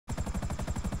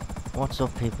What's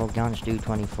up people,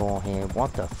 Ganjdu24 here.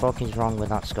 What the fuck is wrong with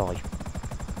that sky?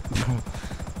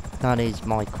 That is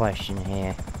my question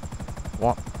here.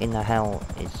 What in the hell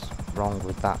is wrong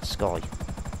with that sky?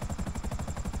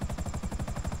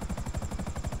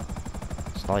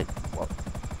 It's like, what?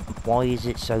 Why is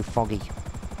it so foggy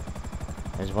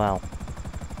as well?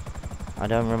 I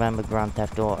don't remember Grand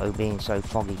Theft Auto being so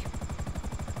foggy.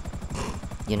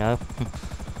 You know?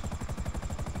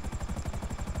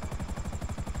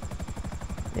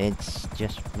 It's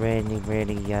just really,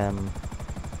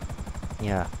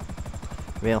 yeah,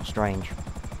 real strange.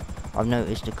 I've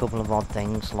noticed a couple of odd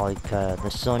things, like the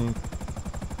sun,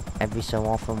 every so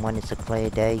often when it's a clear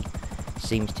day,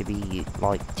 seems to be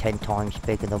like 10 times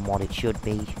bigger than what it should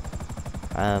be.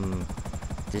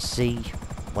 The sea,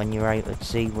 when you're out at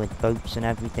sea with boats and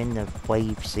everything, the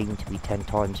waves seem to be 10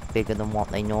 times bigger than what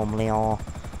they normally are.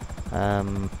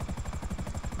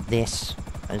 This,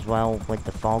 as well, with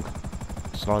the fog.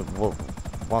 It's like,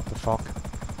 what the fuck?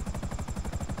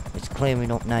 It's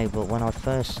clearing up now, but when I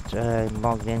first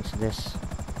logged into this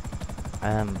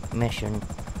mission,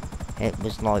 it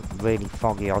was like really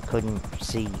foggy. I couldn't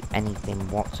see anything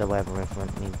whatsoever in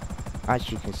front of me. As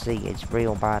you can see, it's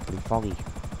real badly foggy.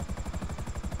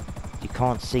 You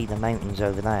can't see the mountains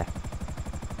over there.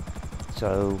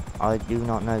 So, I do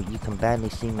not know. You can barely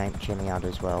see Mount Chiliad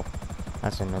as well.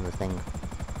 That's another thing.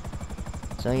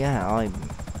 So yeah,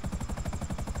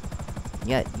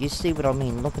 yeah, you see what I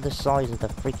mean? Look at the size of the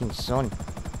freaking sun.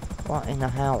 What in the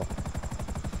hell?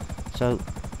 So,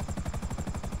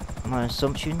 my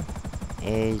assumption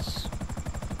is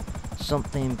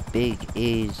something big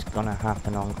is gonna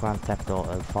happen on Grand Theft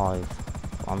Auto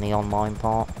 5 on the online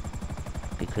part,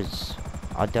 because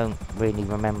I don't really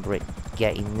remember it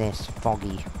getting this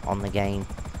foggy on the game,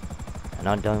 and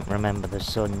I don't remember the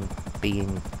sun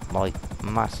being like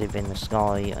massive in the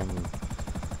sky, and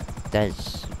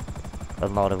there's a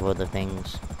lot of other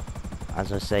things.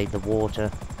 As I say, the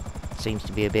water seems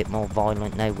to be a bit more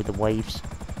violent now with the waves.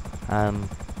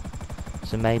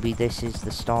 So maybe this is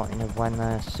the starting of when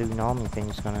the tsunami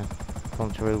thing's gonna come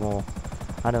through, or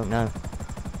I don't know.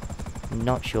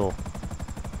 Not sure.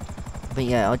 But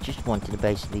yeah, I just wanted to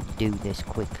basically do this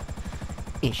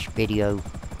quick-ish video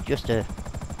just to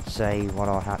say what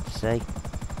I had to say.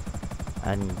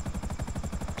 And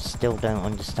still don't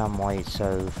understand why it's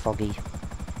so foggy.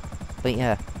 But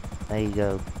yeah, there you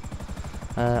go.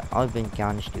 I've been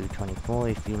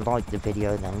Ganjdu24. If you like the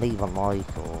video, then leave a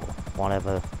like or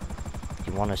whatever. If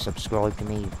you want to subscribe to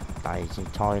me, that is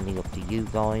entirely up to you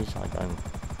guys. I don't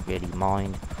really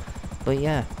mind. But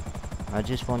yeah, I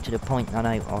just wanted to point that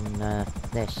out on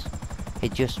this.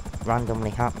 It just randomly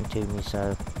happened to me,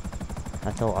 so I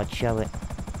thought I'd show it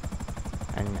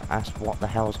and ask what the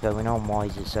hell's going on. Why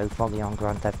is it so foggy on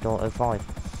Grand Theft Auto 5?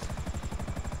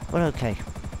 But okay.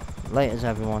 Laters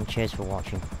everyone, cheers for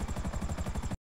watching.